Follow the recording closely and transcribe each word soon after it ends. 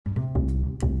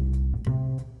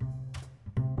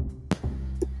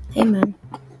Hey man.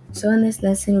 So in this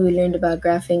lesson we learned about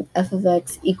graphing f of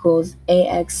x equals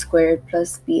ax squared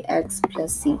plus bx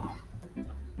plus c.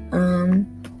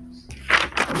 Um,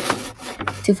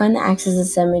 to find the axis of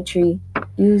symmetry,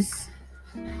 use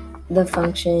the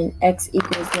function x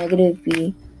equals negative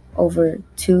b over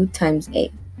 2 times a.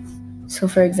 So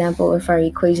for example, if our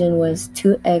equation was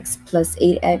 2x plus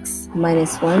 8x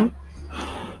minus 1,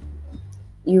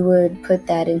 you would put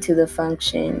that into the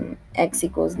function x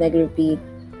equals negative b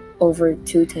over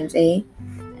 2 times a,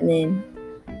 and then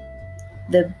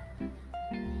the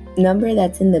number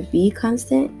that's in the b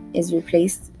constant is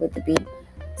replaced with the b.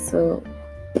 So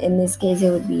in this case, it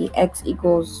would be x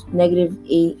equals negative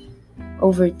 8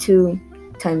 over 2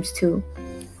 times 2.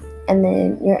 And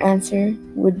then your answer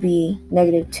would be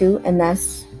negative 2, and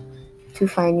that's to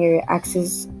find your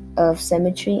axis of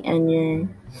symmetry and your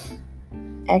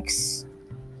x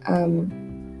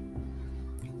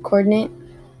coordinate.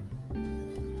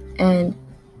 And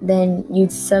then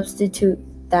you'd substitute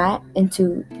that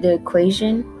into the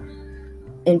equation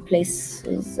in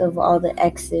places of all the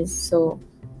x's. So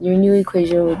your new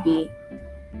equation would be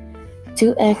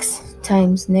 2x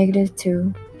times negative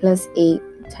 2 plus 8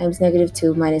 times negative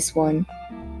 2 minus 1.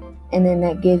 And then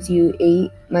that gives you 8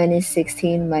 minus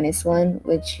 16 minus 1,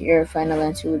 which your final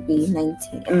answer would be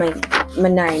 19.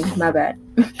 9, my bad.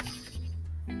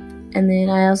 And then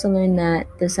I also learned that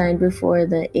the sign before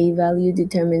the a value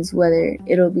determines whether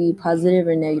it'll be positive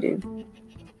or negative.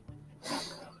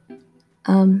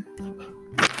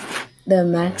 The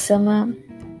maximum,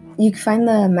 you can find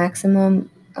the maximum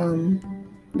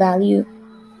value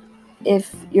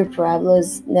if your parabola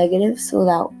is negative, so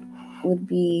that would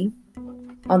be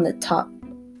on the top.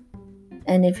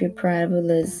 And if your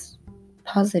parabola is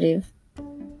positive,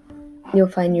 you'll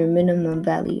find your minimum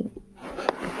value.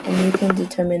 And you can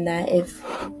determine that if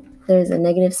there's a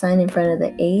negative sign in front of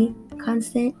the a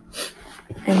constant,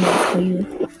 and that's how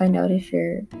you find out if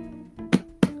your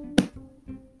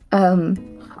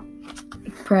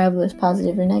parabola is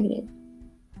positive or negative.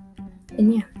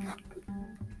 And yeah,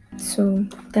 so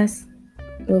that's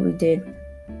what we did.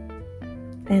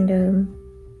 And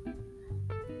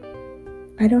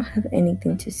I don't have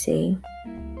anything to say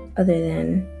other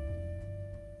than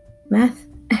math.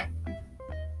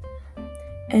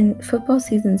 And football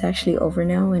season's actually over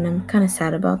now, and I'm kind of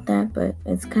sad about that, but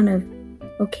it's kind of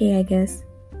okay, I guess.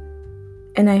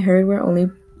 And I heard we're only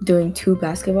doing 2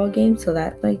 basketball games, so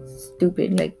that's like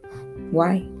stupid. Like,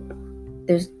 why?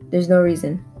 There's no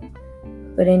reason.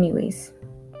 But anyways,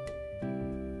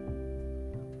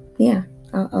 yeah,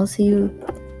 I'll see you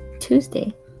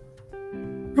Tuesday.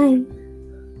 Bye.